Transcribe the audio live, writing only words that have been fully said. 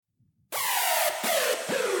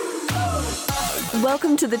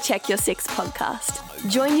Welcome to the Check Your Six podcast.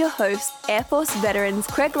 Join your hosts, Air Force veterans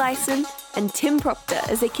Craig Lyson and Tim Proctor,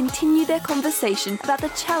 as they continue their conversation about the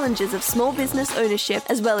challenges of small business ownership,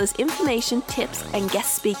 as well as information, tips, and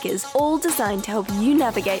guest speakers, all designed to help you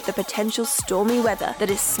navigate the potential stormy weather that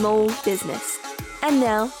is small business. And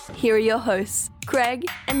now, here are your hosts, Craig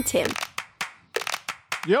and Tim.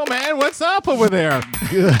 Yo, man, what's up over there?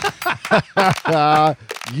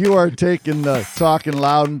 You are taking the talking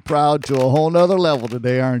loud and proud to a whole nother level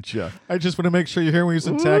today, aren't you? I just want to make sure you hear me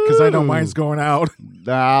using tech because I know mine's going out.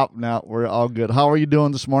 No, we're all good. How are you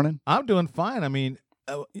doing this morning? I'm doing fine. I mean,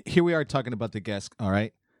 here we are talking about the guest, all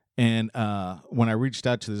right? And when I reached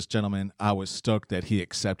out to this gentleman, I was stoked that he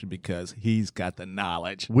accepted because he's got the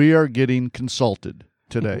knowledge. We are getting consulted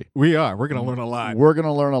today. We are. We're going to learn a lot. We're going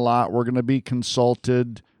to learn a lot. We're going to be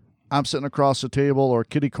consulted. I'm sitting across the table or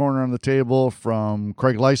kitty corner on the table from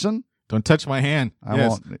Craig Lyson. Don't touch my hand. I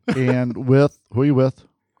won't. And with, who are you with?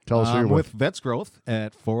 Tell us who you're with. Vets Growth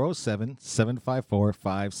at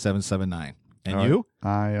 407-754-5779. And you?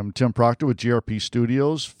 I am Tim Proctor with GRP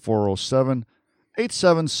Studios,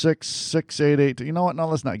 407-876-6882. You know what? No,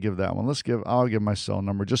 let's not give that one. I'll give my cell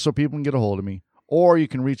number just so people can get a hold of me. Or you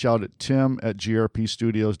can reach out at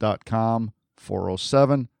tim@grpstudios.com,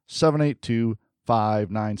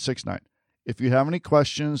 407-782-5969. If you have any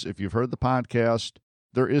questions, if you've heard the podcast,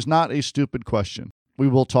 there is not a stupid question. We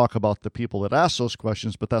will talk about the people that ask those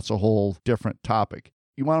questions, but that's a whole different topic.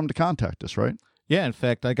 You want them to contact us, right? Yeah, in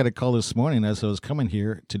fact, I got a call this morning as I was coming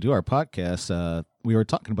here to do our podcast. We were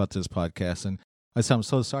talking about this podcast, and I said, I'm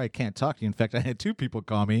so sorry I can't talk to you. In fact, I had two people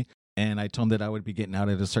call me, and I told them that I would be getting out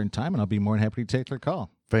at a certain time, and I'll be more than happy to take their call.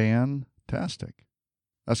 Fantastic.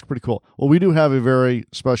 That's pretty cool. Well, we do have a very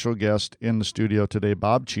special guest in the studio today.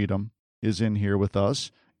 Bob Cheatham is in here with us,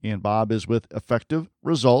 and Bob is with Effective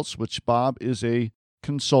Results, which Bob is a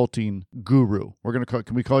consulting guru. Can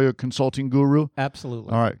we call you a consulting guru?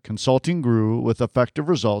 Absolutely. All right, consulting guru with Effective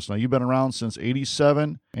Results. Now, you've been around since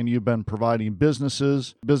 '87, and you've been providing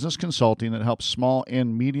business consulting that helps small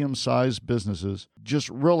and medium-sized businesses just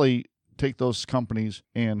really take those companies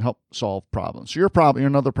and help solve problems. So you're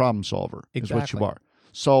another problem solver, exactly. Is what you are.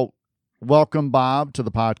 So welcome, Bob, to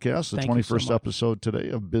the podcast, the Thank 21st so episode today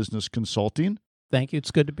of Business Consulting. Thank you.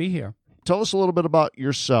 It's good to be here. Tell us a little bit about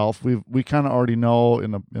yourself. We kind of already know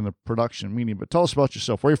in the production meeting, but tell us about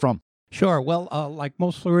yourself. Where are you from? Sure. Well, like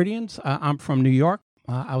most Floridians, I'm from New York.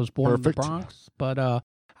 I was born Perfect. in the Bronx, but I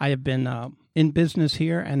have been in business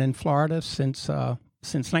here and in Florida since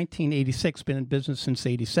 1986. Been in business since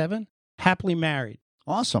 '87. Happily married.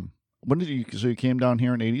 Awesome. So you came down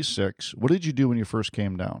here in '86. What did you do when you first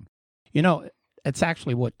came down? You know, it's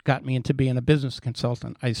actually what got me into being a business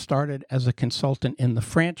consultant. I started as a consultant in the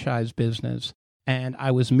franchise business, and I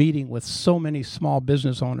was meeting with so many small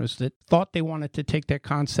business owners that thought they wanted to take their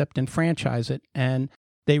concept and franchise it, and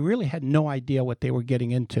they really had no idea what they were getting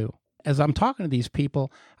into. As I'm talking to these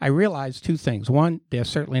people, I realized two things. One, they're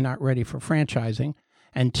certainly not ready for franchising,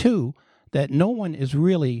 and two, that no one is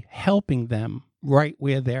really helping them right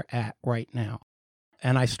where they're at right now.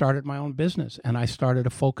 And I started my own business, and I started to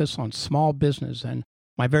focus on small business. And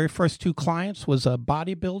my very first two clients was a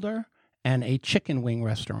bodybuilder and a chicken wing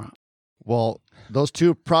restaurant. Well, those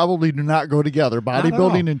two probably do not go together.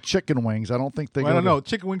 Bodybuilding and chicken wings. I don't think they go. I don't know.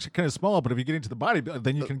 Chicken wings are kind of small, but if you get into the bodybuilding,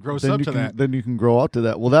 then you can grow up to that. Then you can grow up to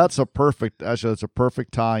that. Well, that's a perfect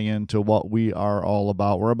tie-in to what we are all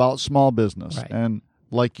about. We're about small business. Right. And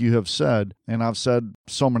like you have said, and I've said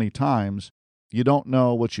so many times, you don't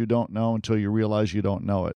know what you don't know until you realize you don't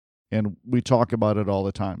know it. And we talk about it all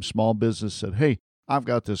the time. Small business said, hey, I've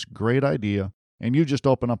got this great idea. And you just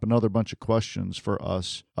open up another bunch of questions for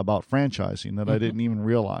us about franchising that I didn't even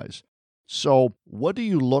realize. So what do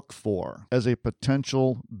you look for as a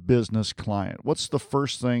potential business client? What's the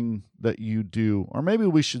first thing that you do? Or maybe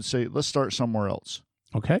we should say, let's start somewhere else.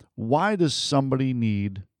 Okay. Why does somebody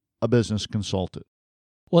need a business consultant?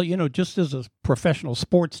 Well, you know, just as a professional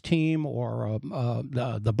sports team or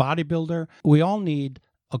the bodybuilder, we all need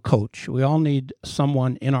a coach. We all need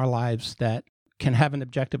someone in our lives that can have an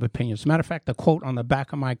objective opinion. As a matter of fact, the quote on the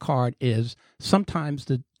back of my card is, sometimes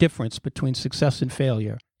the difference between success and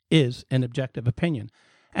failure is an objective opinion.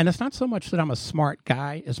 And it's not so much that I'm a smart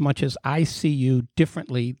guy as much as I see you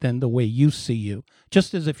differently than the way you see you.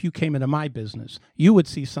 Just as if you came into my business, you would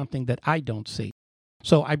see something that I don't see.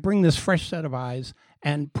 So I bring this fresh set of eyes,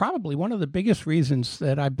 and probably one of the biggest reasons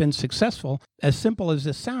that I've been successful, as simple as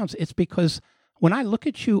this sounds, it's because when I look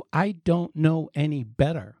at you, I don't know any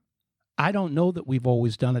better. I don't know that we've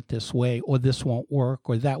always done it this way, or this won't work,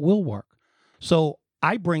 or that will work. So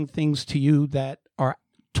I bring things to you that are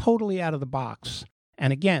totally out of the box.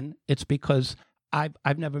 And again, it's because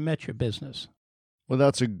I've never met your business. Well,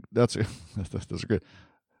 that's good.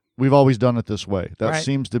 We've always done it this way. That Right.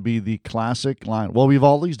 seems to be the classic line. Well, we've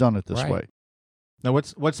always done it this Right. way. Now,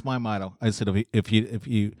 what's my motto? I said, if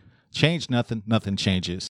you change nothing, nothing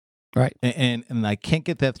changes. Right. And I can't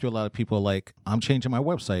get that through a lot of people. Like, I'm changing my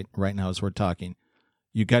website right now as we're talking.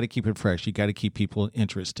 You got to keep it fresh. You got to keep people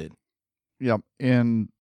interested. Yeah, and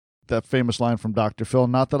that famous line from Dr. Phil.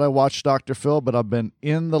 Not that I watched Dr. Phil, but I've been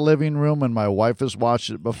in the living room and my wife has watched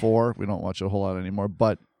it before. We don't watch it a whole lot anymore.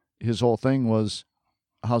 But his whole thing was,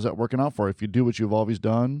 how's that working out for you? If you do what you've always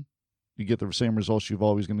done, you get the same results you've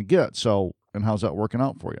always going to get. So, and how's that working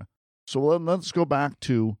out for you? So let's go back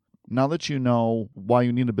to, now that you know why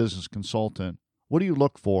you need a business consultant, what do you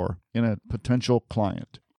look for in a potential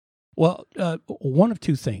client? Well, one of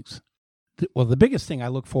two things. The biggest thing I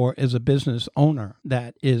look for is a business owner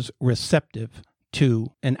that is receptive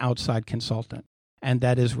to an outside consultant and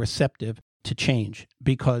that is receptive to change.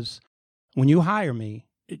 Because when you hire me,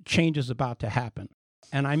 change is about to happen.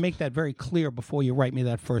 And I make that very clear before you write me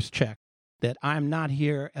that first check, that I'm not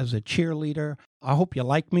here as a cheerleader. I hope you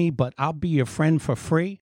like me, but I'll be your friend for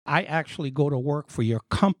free. I actually go to work for your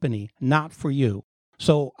company, not for you.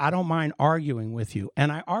 So I don't mind arguing with you.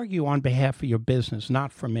 And I argue on behalf of your business,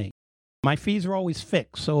 not for me. My fees are always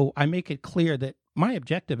fixed. So I make it clear that my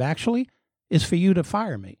objective actually is for you to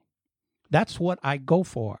fire me. That's what I go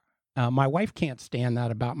for. My wife can't stand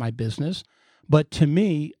that about my business. But to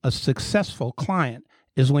me, a successful client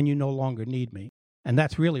is when you no longer need me. And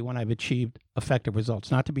that's really when I've achieved effective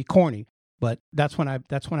results. Not to be corny, but that's when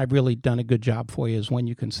I've really done a good job for you, is when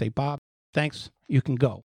you can say, Bob, thanks, you can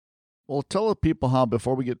go. Well, tell the people how,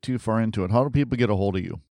 before we get too far into it, how do people get a hold of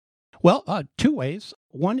you? Well, two ways.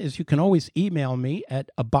 One is you can always email me at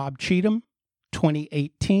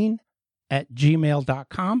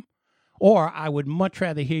bobcheatham2018@gmail.com, or I would much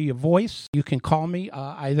rather hear your voice. You can call me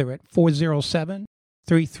either at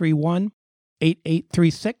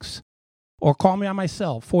 407-331-8836, or call me on my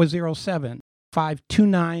cell,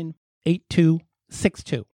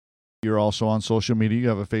 407-529-8262. You're also on social media. You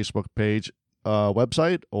have a Facebook page,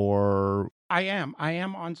 website, or... I am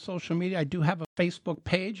on social media. I do have a Facebook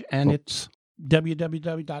page, and it's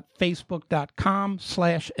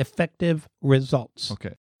www.facebook.com/effective results.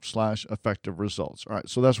 Okay, /effective results. All right,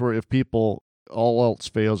 so that's where, if people, all else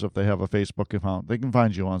fails, if they have a Facebook account, they can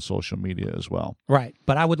find you on social media as well. Right,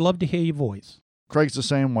 but I would love to hear your voice. Craig's the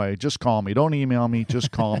same way. Just call me. Don't email me.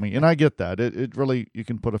 Just call me. And I get that. It really, you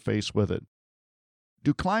can put a face with it.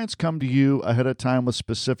 Do clients come to you ahead of time with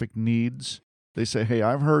specific needs? They say, hey,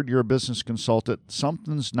 I've heard you're a business consultant.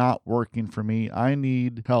 Something's not working for me. I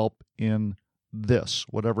need help in this,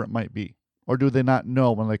 whatever it might be. Or do they not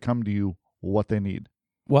know when they come to you what they need?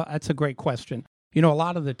 Well, that's a great question. You know, a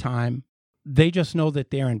lot of the time, they just know that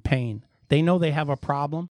they're in pain. They know they have a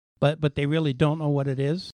problem, but they really don't know what it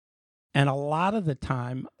is. And a lot of the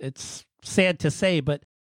time, it's sad to say, but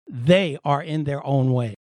they are in their own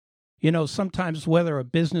way. You know, sometimes whether a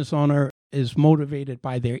business owner is motivated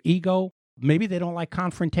by their ego, maybe they don't like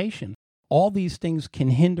confrontation. All these things can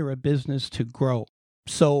hinder a business to grow.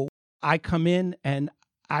 So I come in and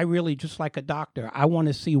I really, just like a doctor, I want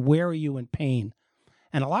to see, where are you in pain?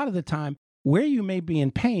 And a lot of the time, where you may be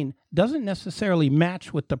in pain doesn't necessarily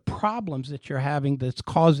match with the problems that you're having that's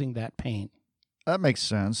causing that pain. That makes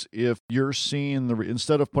sense. If you're seeing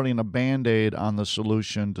instead of putting a Band-Aid on the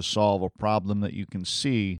solution to solve a problem that you can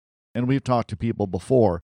see, and we've talked to people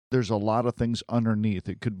before, there's a lot of things underneath.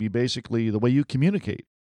 It could be basically the way you communicate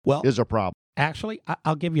is a problem. Actually,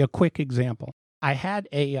 I'll give you a quick example. I had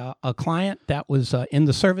a client that was in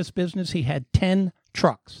the service business. He had 10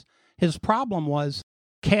 trucks. His problem was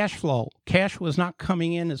cash flow. Cash was not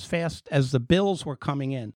coming in as fast as the bills were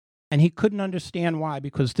coming in. And he couldn't understand why,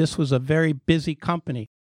 because this was a very busy company.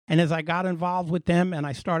 And as I got involved with them and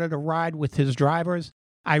I started a ride with his drivers,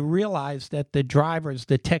 I realized that the drivers,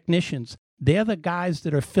 the technicians, they're the guys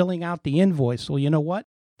that are filling out the invoice. Well, you know what?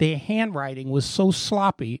 Their handwriting was so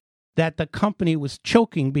sloppy that the company was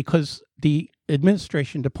choking because the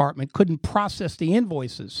administration department couldn't process the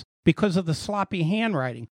invoices because of the sloppy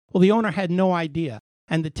handwriting. Well, the owner had no idea.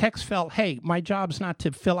 And the techs felt, hey, my job's not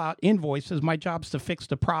to fill out invoices. My job's to fix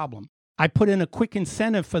the problem. I put in a quick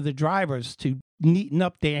incentive for the drivers to neaten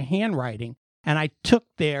up their handwriting. And I took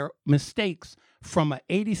their mistakes from an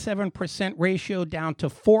 87% ratio down to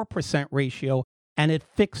 4% ratio, and it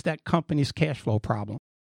fixed that company's cash flow problem.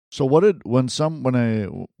 So what did when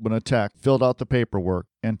a tech filled out the paperwork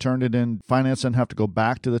and turned it in, finance didn't have to go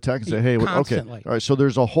back to the tech and say, hey, Constantly. Okay, all right. So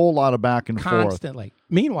there's a whole lot of back and forth. Constantly.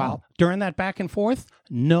 Meanwhile, during that back and forth,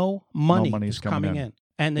 no money is coming in.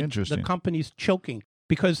 And the company's choking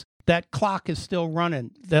because that clock is still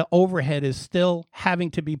running. The overhead is still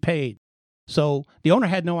having to be paid. So the owner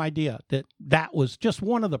had no idea that that was just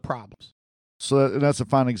one of the problems. So that's a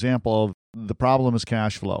fine example of the problem is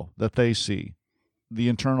cash flow that they see. The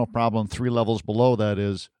internal problem 3 levels below that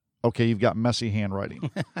is, okay, you've got messy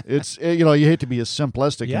handwriting. It's, you hate to be as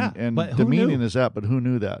simplistic and demeaning as that, but who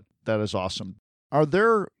knew that? That is awesome. Are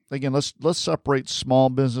there, again, let's separate small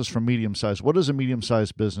business from medium-sized. What is a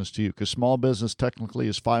medium-sized business to you? Because small business technically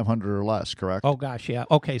is 500 or less, correct? Oh, gosh, yeah.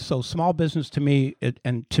 Okay, so small business to me,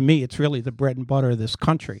 it's really the bread and butter of this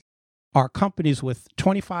country, are companies with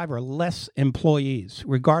 25 or less employees,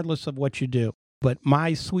 regardless of what you do. But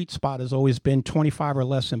my sweet spot has always been 25 or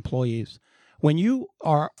less employees. When you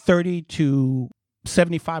are 30 to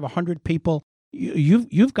 75, 100 people,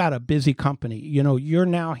 you've got a busy company. You're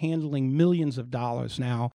now handling millions of dollars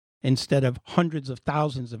now instead of hundreds of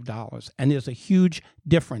thousands of dollars. And there's a huge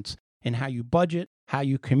difference in how you budget, how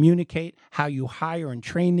you communicate, how you hire and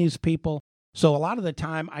train these people. So a lot of the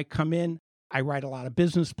time I come in, I write a lot of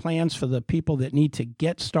business plans for the people that need to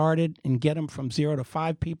get started and get them from 0 to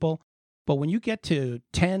 5 people. But when you get to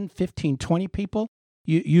 10, 15, 20 people,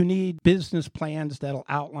 you need business plans that'll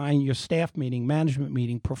outline your staff meeting, management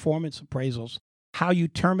meeting, performance appraisals, how you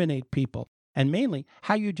terminate people, and mainly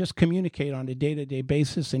how you just communicate on a day-to-day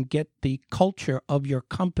basis and get the culture of your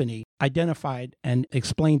company identified and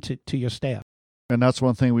explained to your staff. And that's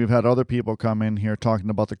one thing. We've had other people come in here talking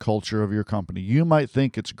about the culture of your company. You might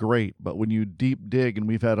think it's great, but when you deep dig, and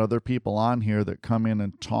we've had other people on here that come in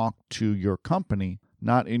and talk to your company,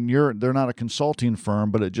 they're not a consulting firm,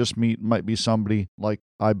 but it just might be somebody like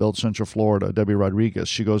I Build Central Florida, Debbie Rodriguez.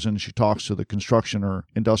 She goes in and she talks to the construction or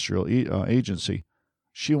industrial agency.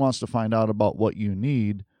 She wants to find out about what you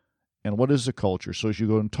need and what is the culture. So as you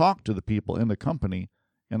go and talk to the people in the company,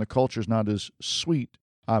 and the culture is not as sweet,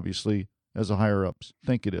 obviously, as the higher-ups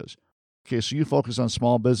think it is. Okay, so you focus on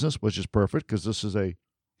small business, which is perfect because this is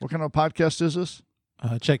what kind of podcast is this?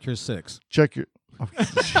 Check your 6. Check your...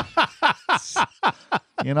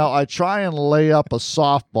 I try and lay up a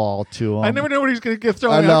softball to him. I never know what he's going to get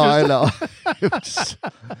thrown. I know.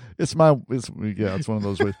 It's one of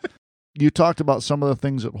those ways. You talked about some of the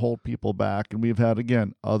things that hold people back, and we've had,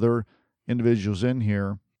 again, other individuals in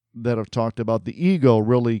here that have talked about the ego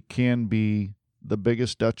really can be the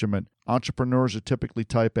biggest detriment. Entrepreneurs are typically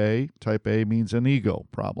type A. Type A means an ego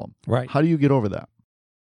problem. Right. How do you get over that?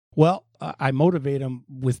 Well, I motivate them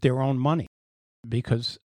with their own money,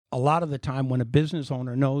 because a lot of the time when a business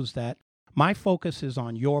owner knows that my focus is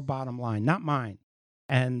on your bottom line, not mine,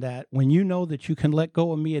 and that when you know that you can let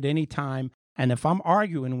go of me at any time, and if I'm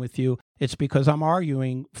arguing with you, it's because I'm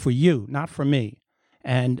arguing for you, not for me.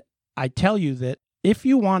 And I tell you that if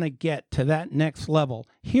you want to get to that next level,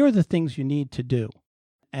 here are the things you need to do.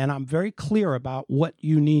 And I'm very clear about what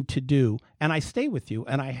you need to do, and I stay with you,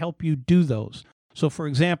 and I help you do those. So, for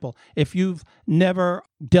example, if you've never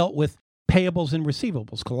dealt with payables and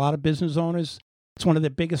receivables, because a lot of business owners, it's one of their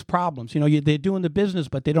biggest problems. They're doing the business,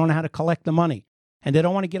 but they don't know how to collect the money. And they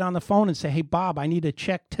don't want to get on the phone and say, hey, Bob, I need a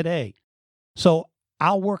check today. So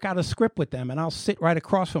I'll work out a script with them, and I'll sit right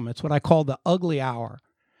across from them. It's what I call the ugly hour.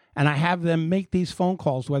 And I have them make these phone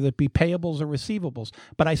calls, whether it be payables or receivables.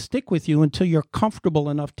 But I stick with you until you're comfortable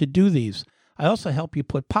enough to do these. I also help you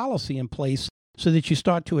put policy in place so that you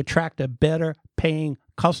start to attract a better paying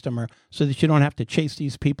customer so that you don't have to chase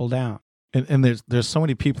these people down. And there's so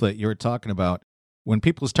many people that you were talking about. When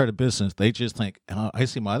people start a business, they just think, I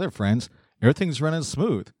see my other friends, everything's running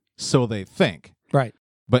smooth. So they think. Right.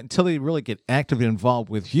 But until they really get actively involved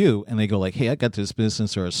with you and they go like, hey, I got this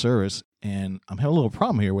business or a service and I'm having a little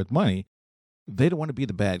problem here with money, they don't want to be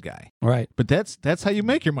the bad guy. Right. But that's how you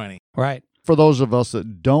make your money. Right. For those of us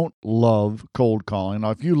that don't love cold calling,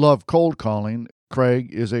 now if you love cold calling, Craig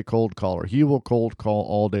is a cold caller. He will cold call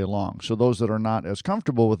all day long. So those that are not as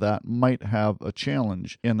comfortable with that might have a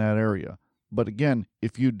challenge in that area. But again,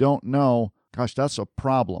 if you don't know, gosh, that's a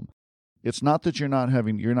problem. It's not that you're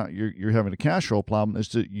having a cash flow problem. It's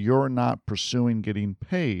that you're not pursuing getting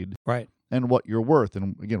paid. Right. And what you're worth.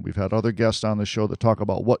 And again, we've had other guests on the show that talk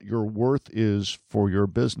about what your worth is for your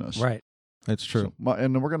business. Right. That's true. So,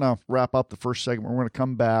 and then we're going to wrap up the first segment. We're going to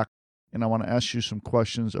come back, and I want to ask you some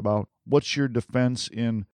questions about what's your defense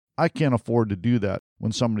in, I can't afford to do that,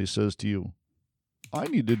 when somebody says to you, I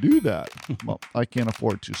need to do that. Well, I can't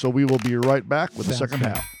afford to. So we will be right back with the second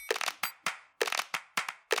half.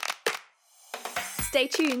 Stay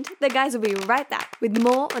tuned. The guys will be right back with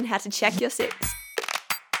more on how to check your 6.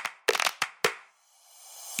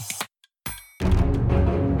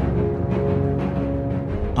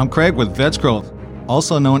 I'm Craig with Vets Growth,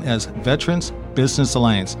 also known as Veterans Business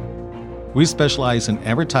Alliance. We specialize in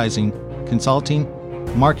advertising, consulting,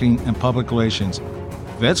 marketing, and public relations.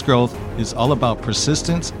 Vets Growth is all about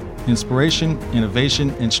persistence, inspiration,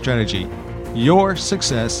 innovation, and strategy. Your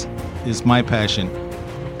success is my passion.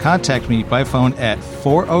 Contact me by phone at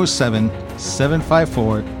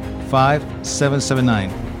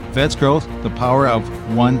 407-754-5779. Vets Growth, the power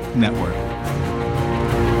of one network.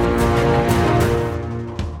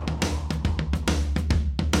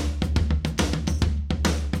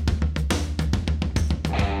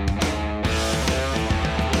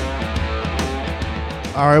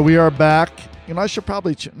 All right, we are back. I should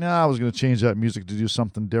probably I was going to change that music to do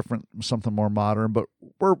something different, something more modern, but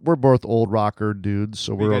we're both old rocker dudes,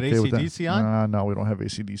 so we're okay with that. AC/DC on? No, we don't have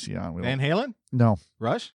AC/DC on. Van Halen? No.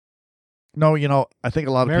 Rush? No, I think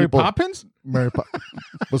a lot of Mary people... Poppins?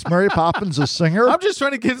 Was Mary Poppins a singer? I'm just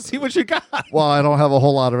trying to see what you got. Well, I don't have a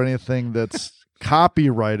whole lot of anything that's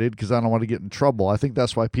copyrighted because I don't want to get in trouble. I think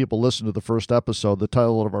that's why people listen to the first episode. The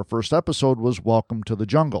title of our first episode was Welcome to the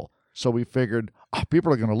Jungle. So we figured,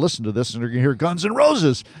 people are going to listen to this and they're going to hear Guns N'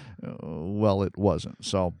 Roses. Well, it wasn't.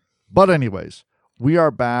 So, but anyways, we are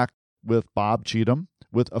back with Bob Cheatham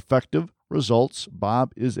with Effective Results.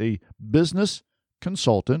 Bob is a business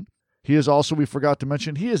consultant. He is also, we forgot to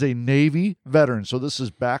mention, he is a Navy veteran. So this is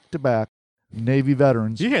back-to-back Navy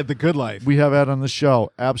veterans. You had the good life. We have had on the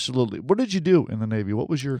show. Absolutely. What did you do in the Navy? What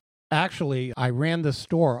was your... Actually, I ran the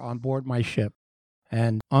store on board my ship.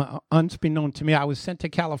 And unbeknown to me, I was sent to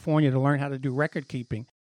California to learn how to do record keeping.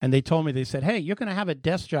 And they told me, they said, hey, you're going to have a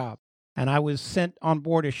desk job. And I was sent on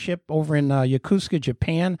board a ship over in Yokosuka,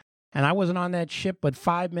 Japan. And I wasn't on that ship but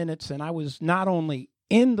 5 minutes. And I was not only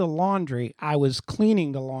in the laundry, I was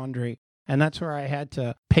cleaning the laundry. And that's where I had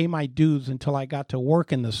to pay my dues until I got to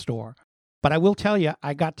work in the store. But I will tell you,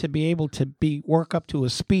 I got to be able to work up to a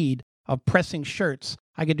speed of pressing shirts.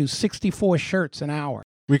 I could do 64 shirts an hour.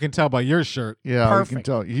 We can tell by your shirt. Yeah, Perfect. we can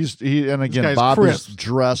tell. And again, Bob is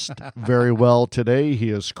dressed very well today. He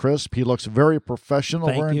is crisp. He looks very professional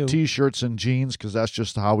wearing T-shirts and jeans because that's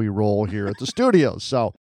just how we roll here at the studio.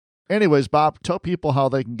 So anyways, Bob, tell people how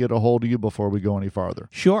they can get a hold of you before we go any farther.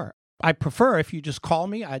 Sure. I prefer if you just call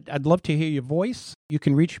me. I'd love to hear your voice. You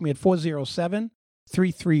can reach me at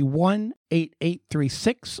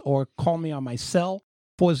 407-331-8836 or call me on my cell,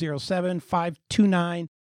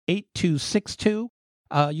 407-529-8262.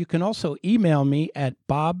 You can also email me at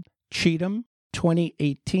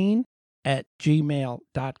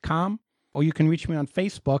bobcheatham2018@gmail.com, or you can reach me on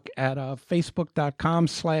Facebook at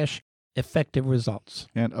facebook.com/Effective Results.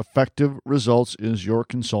 And Effective Results is your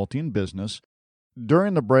consulting business.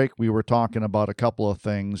 During the break, we were talking about a couple of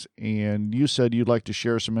things, and you said you'd like to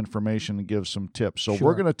share some information and give some tips. So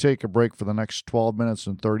we're going to take a break for the next 12 minutes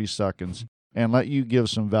and 30 seconds and let you give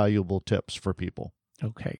some valuable tips for people.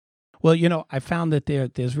 Okay. Well, I found that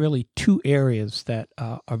there's really two areas that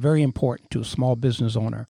are very important to a small business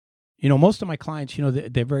owner. Most of my clients,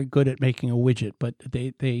 they're very good at making a widget, but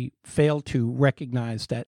they fail to recognize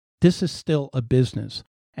that this is still a business.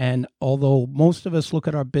 And although most of us look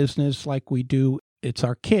at our business like we do, it's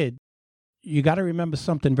our kid, you got to remember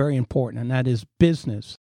something very important, and that is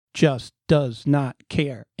business just does not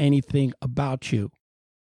care anything about you.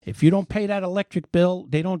 If you don't pay that electric bill,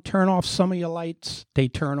 they don't turn off some of your lights. They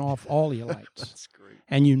turn off all your lights. That's great.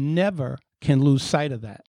 And you never can lose sight of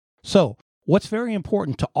that. So what's very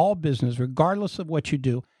important to all business, regardless of what you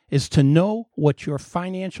do, is to know what your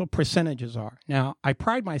financial percentages are. Now, I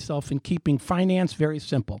pride myself in keeping finance very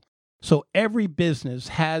simple. So every business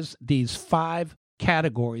has these 5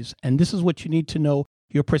 categories, and this is what you need to know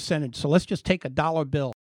your percentage. So let's just take a dollar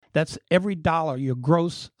bill. That's every dollar, your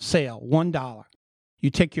gross sale, $1. You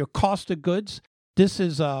take your cost of goods. This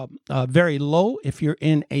is very low if you're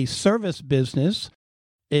in a service business.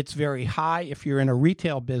 It's very high if you're in a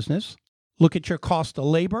retail business. Look at your cost of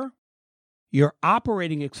labor, your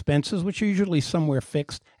operating expenses, which are usually somewhere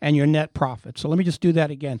fixed, and your net profit. So let me just do that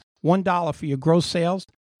again. $1 for your gross sales.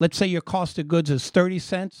 Let's say your cost of goods is 30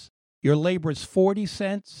 cents, your labor is 40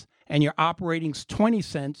 cents, and your operating's 20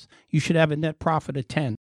 cents. You should have a net profit of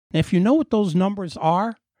 10. Now, if you know what those numbers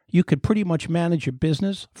are, you could pretty much manage your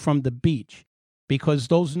business from the beach, because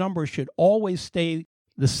those numbers should always stay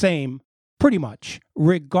the same pretty much,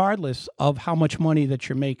 regardless of how much money that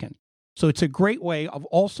you're making. So it's a great way of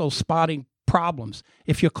also spotting problems.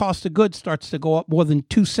 If your cost of goods starts to go up more than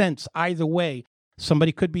 2 cents either way,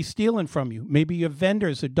 somebody could be stealing from you. Maybe your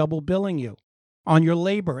vendors are double billing you. On your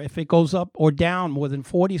labor, if it goes up or down more than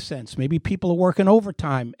 40 cents, maybe people are working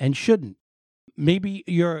overtime and shouldn't. Maybe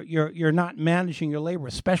you're not managing your labor,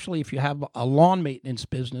 especially if you have a lawn maintenance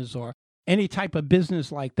business or any type of business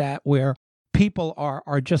like that where people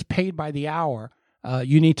are just paid by the hour.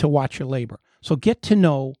 you need to watch your labor. So get to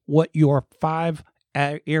know what your 5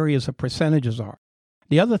 areas of percentages are.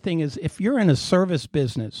 The other thing is, if you're in a service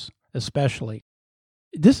business, especially,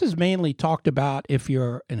 this is mainly talked about if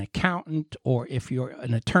you're an accountant or if you're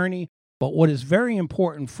an attorney. But what is very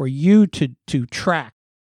important for you to track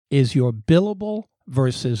is your billable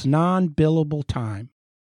versus non-billable time.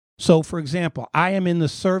 So, for example, I am in the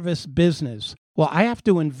service business. Well, I have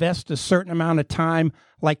to invest a certain amount of time,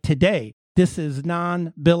 like today. This is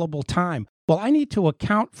non-billable time. Well, I need to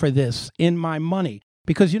account for this in my money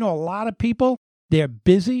because, a lot of people, they're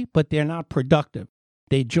busy, but they're not productive.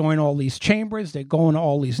 They join all these chambers. They're going to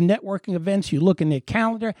all these networking events. You look in their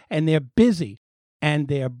calendar, and they're busy, and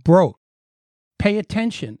they're broke. Pay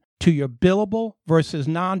attention to your billable versus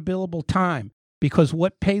non-billable time because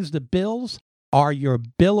what pays the bills are your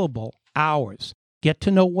billable hours. Get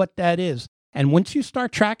to know what that is. And once you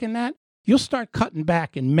start tracking that, you'll start cutting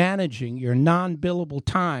back and managing your non-billable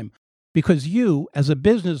time because you, as a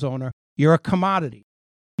business owner, you're a commodity.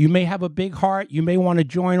 You may have a big heart. You may want to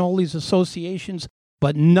join all these associations,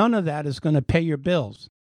 but none of that is going to pay your bills.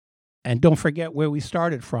 And don't forget where we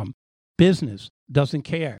started from. Business doesn't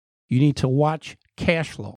care. You need to watch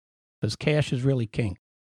cash flow because cash is really king.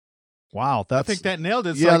 Wow, I think that nailed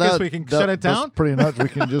it. So I guess we can shut it down. That's pretty nuts.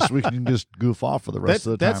 We can just goof off for the rest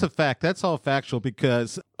of the time. That's a fact. That's all factual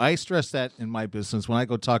because I stress that in my business. When I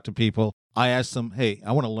go talk to people, I ask them, hey,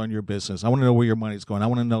 I want to learn your business. I want to know where your money's going. I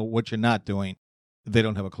want to know what you're not doing. They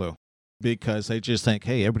don't have a clue because they just think,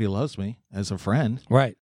 hey, everybody loves me as a friend.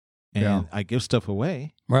 Right. And I give stuff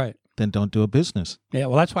away. Right. Then don't do a business. Yeah,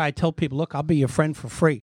 well, that's why I tell people, look, I'll be your friend for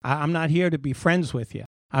free. I'm not here to be friends with you.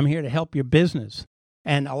 I'm here to help your business.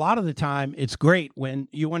 And a lot of the time, it's great when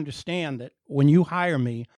you understand that when you hire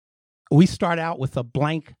me, we start out with a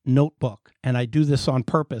blank notebook. And I do this on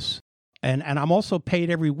purpose. And I'm also paid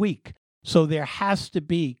every week. So there has to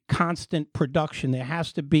be constant production. There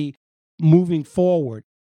has to be moving forward.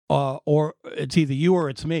 Or it's either you or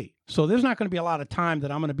it's me. So there's not going to be a lot of time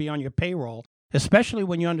that I'm going to be on your payroll, especially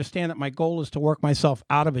when you understand that my goal is to work myself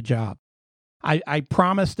out of a job. I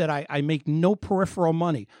promise that I make no peripheral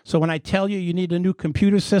money. So when I tell you you need a new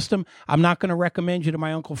computer system, I'm not going to recommend you to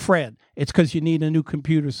my Uncle Fred. It's because you need a new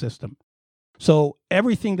computer system. So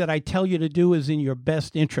everything that I tell you to do is in your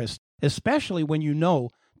best interest, especially when you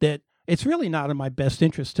know that it's really not in my best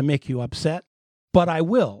interest to make you upset, but I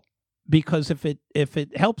will. Because if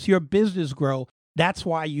it helps your business grow, that's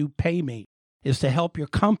why you pay me, is to help your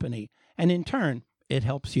company. And in turn, it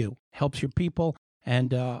helps you, helps your people.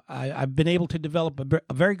 And I've been able to develop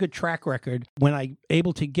a very good track record when I'm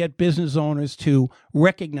able to get business owners to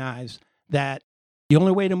recognize that the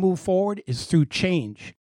only way to move forward is through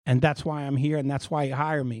change. And that's why I'm here, and that's why you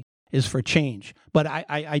hire me, is for change. But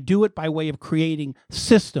I do it by way of creating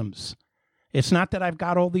systems. It's not that I've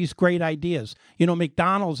got all these great ideas.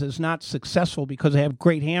 McDonald's is not successful because they have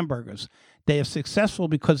great hamburgers. They are successful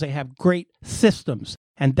because they have great systems.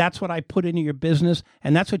 And that's what I put into your business.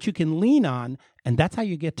 And that's what you can lean on. And that's how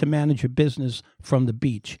you get to manage your business from the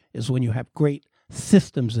beach, is when you have great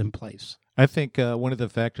systems in place. I think one of the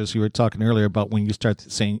factors you were talking earlier about when you start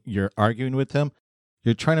saying you're arguing with them,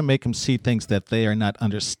 you're trying to make them see things that they are not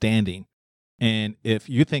understanding. And if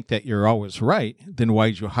you think that you're always right, then why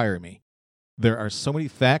did you hire me? There are so many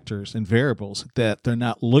factors and variables that they're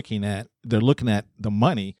not looking at. They're looking at the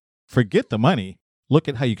money. Forget the money. Look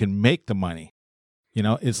at how you can make the money.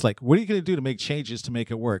 It's like, what are you going to do to make changes to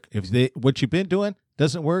make it work? If what you've been doing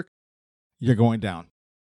doesn't work, you're going down.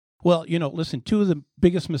 Well, listen, two of the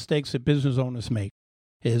biggest mistakes that business owners make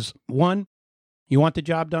is, one, you want the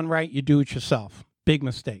job done right, you do it yourself. Big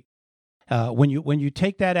mistake. When you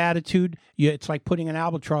take that attitude, it's like putting an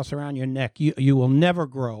albatross around your neck. You will never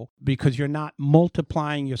grow because you're not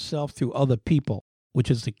multiplying yourself through other people, which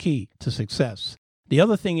is the key to success. The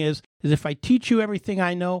other thing is if I teach you everything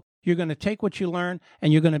I know, you're going to take what you learn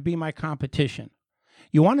and you're going to be my competition.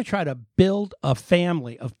 You want to try to build a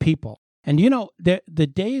family of people. And the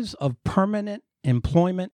days of permanent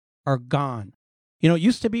employment are gone. It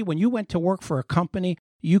used to be when you went to work for a company,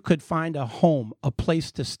 you could find a home, a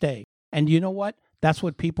place to stay. And you know what? That's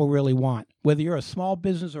what people really want. Whether you're a small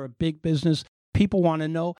business or a big business, people want to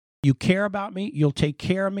know you care about me, you'll take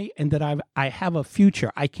care of me, and that I have a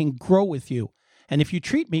future. I can grow with you. And if you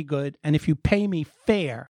treat me good and if you pay me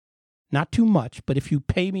fair, not too much, but if you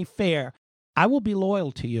pay me fair, I will be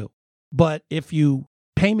loyal to you. But if you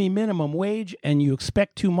pay me minimum wage and you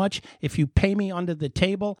expect too much, if you pay me under the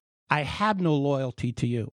table, I have no loyalty to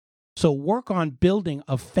you. So work on building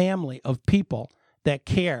a family of people that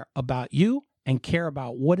care about you and care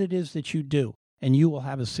about what it is that you do. and you will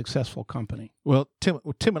have a successful company. Well, Tim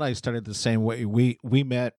and I started the same way. We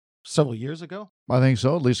met several years ago. I think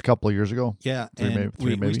so, at least a couple of years ago. Yeah, Three, and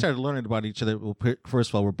maybe. we started learning about each other. Well, first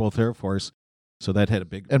of all, we're both Air Force, so that had a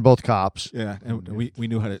big And both cops. yeah. And we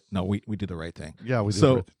knew how to. No, we did the right thing. Yeah, we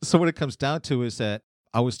did. So what it comes down to is that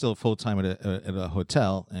I was still full time at a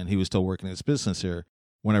hotel, and he was still working his business here.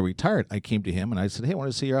 When I retired, I came to him and I said, "Hey, I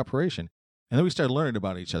want to see your operation." And then we started learning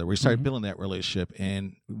about each other. We started building that relationship,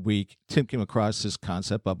 and Tim came across this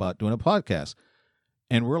concept about doing a podcast,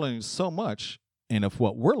 and we're learning so much. And if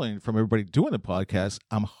what we're learning from everybody doing the podcast,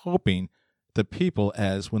 I'm hoping the people,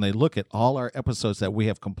 as when they look at all our episodes that we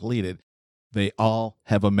have completed, they all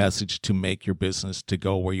have a message to make your business to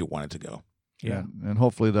go where you want it to go. Yeah. And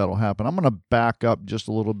hopefully that'll happen. I'm going to back up just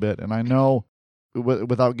a little bit. And I know,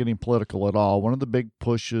 without getting political at all, one of the big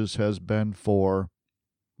pushes has been for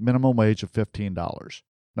minimum wage of $15.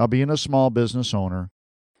 Now, being a small business owner,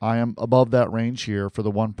 I am above that range here for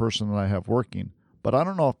the one person that I have working. But I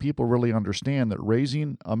don't know if people really understand that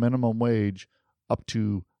raising a minimum wage up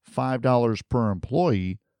to $5 per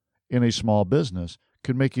employee in a small business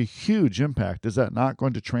could make a huge impact. Is that not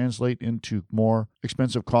going to translate into more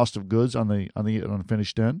expensive cost of goods on the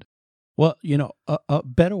finished end? Well, a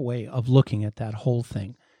better way of looking at that whole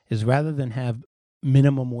thing is rather than have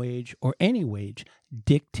minimum wage or any wage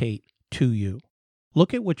dictate to you,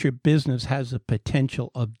 look at what your business has the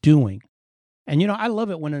potential of doing. And, I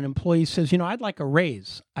love it when an employee says, I'd like a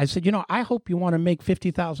raise. I said, I hope you want to make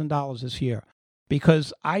 $50,000 this year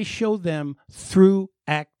because I show them through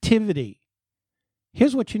activity.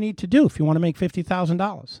 Here's what you need to do if you want to make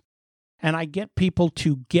 $50,000. And I get people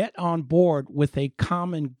to get on board with a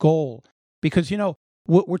common goal because,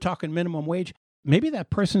 we're talking minimum wage. Maybe that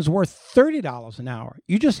person's worth $30 an hour.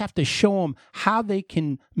 You just have to show them how they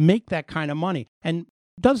can make that kind of money. And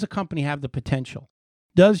does the company have the potential?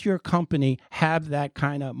 Does your company have that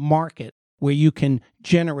kind of market where you can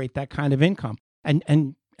generate that kind of income?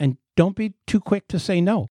 And don't be too quick to say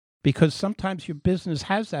no, because sometimes your business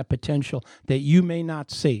has that potential that you may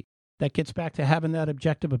not see. That gets back to having that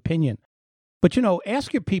objective opinion. But,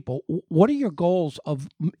 ask your people, what are your goals of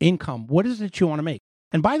income? What is it you want to make?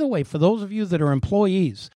 And by the way, for those of you that are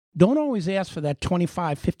employees, don't always ask for that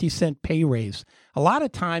 25, 50-cent pay raise. A lot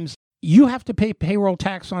of times, you have to pay payroll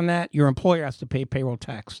tax on that. Your employer has to pay payroll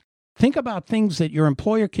tax. Think about things that your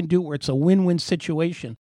employer can do where it's a win-win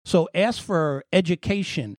situation. So ask for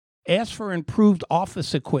education. Ask for improved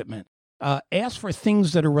office equipment. Ask for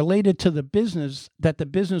things that are related to the business that the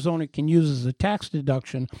business owner can use as a tax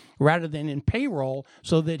deduction rather than in payroll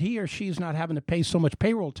so that he or she is not having to pay so much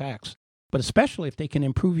payroll tax. But especially if they can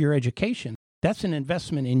improve your education, that's an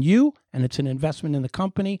investment in you and it's an investment in the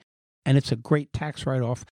company and it's a great tax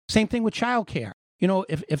write-off. Same thing with childcare.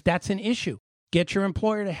 If that's an issue, get your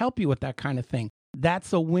employer to help you with that kind of thing.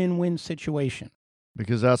 That's a win-win situation.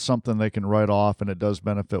 Because that's something they can write off and it does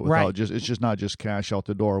benefit without Right. it's just not just cash out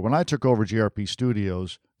the door. When I took over GRP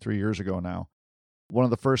Studios 3 years ago now, one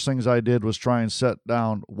of the first things I did was try and set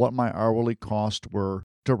down what my hourly costs were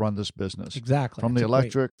to run this business. Exactly. From That's the a great-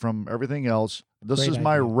 electric, from everything else. This great is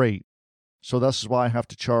my idea. rate. So this is why I have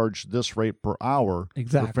to charge this rate per hour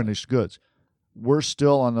Exactly. for finished goods. We're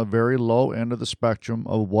still on the very low end of the spectrum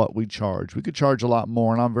of what we charge. We could charge a lot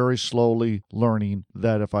more, and I'm very slowly learning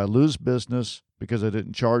that if I lose business because I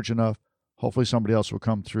didn't charge enough, hopefully somebody else will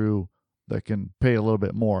come through that can pay a little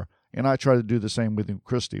bit more. And I try to do the same with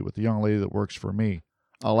Christy, with the young lady that works for me.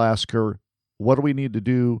 I'll ask her, what do we need to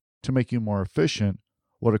do to make you more efficient?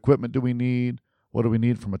 What equipment do we need? What do we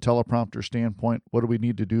need from a teleprompter standpoint? What do we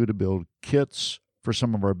need to do to build kits for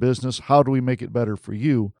some of our business? How do we make it better for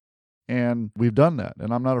you? And we've done that.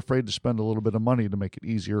 And I'm not afraid to spend a little bit of money to make it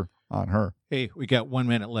easier on her. Hey, we got 1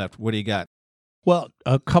 minute left. What do you got? Well,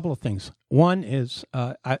 a couple of things. One is,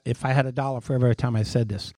 if I had $1 for every time I said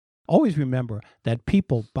this, always remember that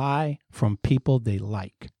people buy from people they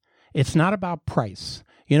like. It's not about price.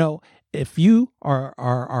 If you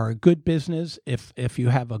are a good business, if you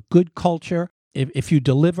have a good culture, if you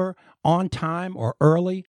deliver on time or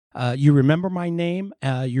early, you remember my name,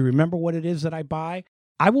 you remember what it is that I buy,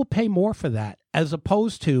 I will pay more for that, as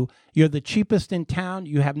opposed to you're the cheapest in town,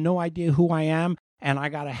 you have no idea who I am, and I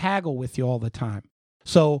got to haggle with you all the time.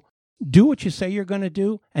 So do what you say you're going to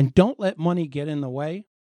do, and don't let money get in the way.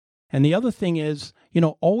 And the other thing is,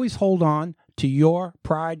 always hold on to your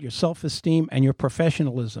pride, your self-esteem, and your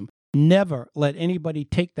professionalism. Never let anybody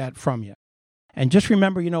take that from you. And just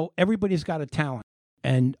remember, everybody's got a talent.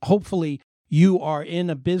 And hopefully you are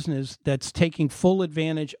in a business that's taking full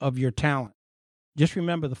advantage of your talent. Just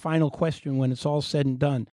remember the final question when it's all said and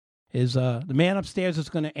done is the man upstairs is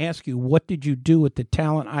going to ask you, what did you do with the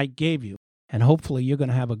talent I gave you? and hopefully you're going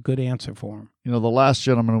to have a good answer for them. You know, the last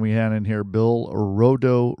gentleman we had in here, Bill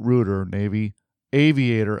Roto-Rooter, Navy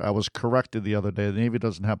aviator. I was corrected the other day. The Navy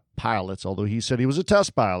doesn't have pilots, although he said he was a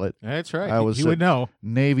test pilot. That's right. He would know.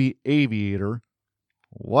 Navy aviator.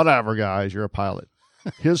 Whatever, guys, you're a pilot.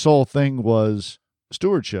 His whole thing was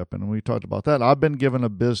stewardship, and we talked about that. I've been given a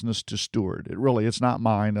business to steward. It's not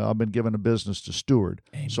mine. I've been given a business to steward.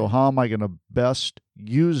 Amen. So how am I going to best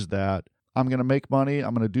use that? I'm going to make money.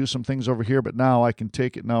 I'm going to do some things over here, but now I can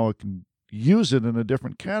take it. Now I can use it in a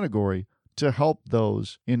different category to help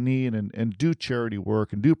those in need and do charity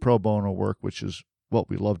work and do pro bono work, which is what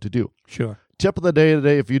we love to do. Sure. Tip of the day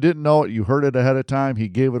today, if you didn't know it, you heard it ahead of time. He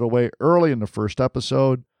gave it away early in the first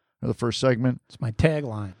episode, or the first segment. It's my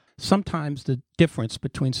tagline. Sometimes the difference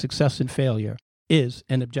between success and failure is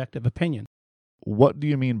an objective opinion. What do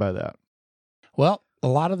you mean by that? Well, a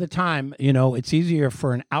lot of the time, it's easier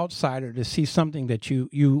for an outsider to see something that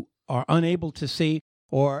you are unable to see,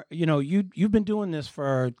 or, you've been doing this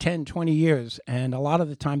for 10, 20 years, and a lot of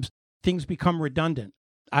the times things become redundant.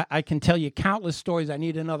 I can tell you countless stories. I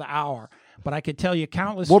need another hour, but I could tell you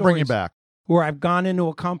countless stories. We'll bring you back. Where I've gone into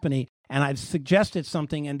a company and I've suggested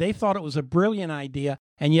something and they thought it was a brilliant idea,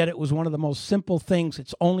 and yet it was one of the most simple things.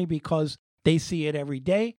 It's only because they see it every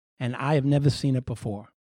day and I have never seen it before.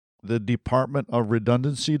 The Department of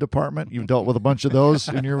Redundancy department. You've dealt with a bunch of those,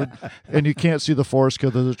 and you can't see the forest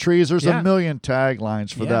because of the trees. There's a million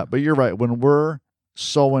taglines for that. But you're right. When we're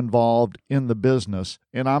so involved in the business,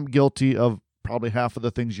 and I'm guilty of probably half of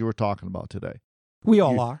the things you were talking about today. We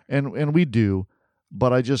all are. And we do.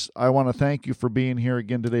 But I want to thank you for being here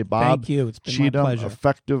again today, Bob. Thank you. It's been Cheatham, my pleasure.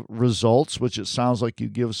 Effective Results, which it sounds like you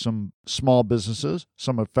give some small businesses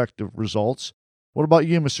some effective results. What about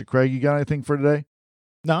you, Mr. Craig? You got anything for today?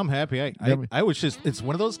 No, I'm happy. I was just, it's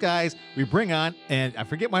one of those guys we bring on, and I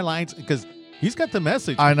forget my lines because he's got the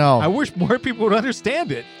message. I know. I wish more people would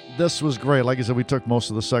understand it. This was great. Like I said, we took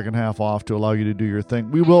most of the second half off to allow you to do your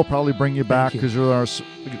thing. We will probably bring you back because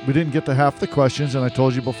we didn't get to half the questions, and I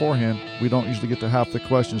told you beforehand, we don't usually get to half the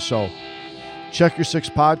questions. So check your 6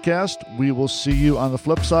 podcast. We will see you on the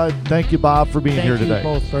flip side. Thank you, Bob, for being here today. Thank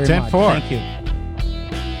you both very 10-4. much. Thank you.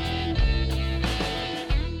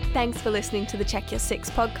 Thanks for listening to the Check Your 6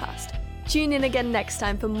 podcast. Tune in again next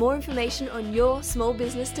time for more information on your small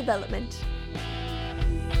business development.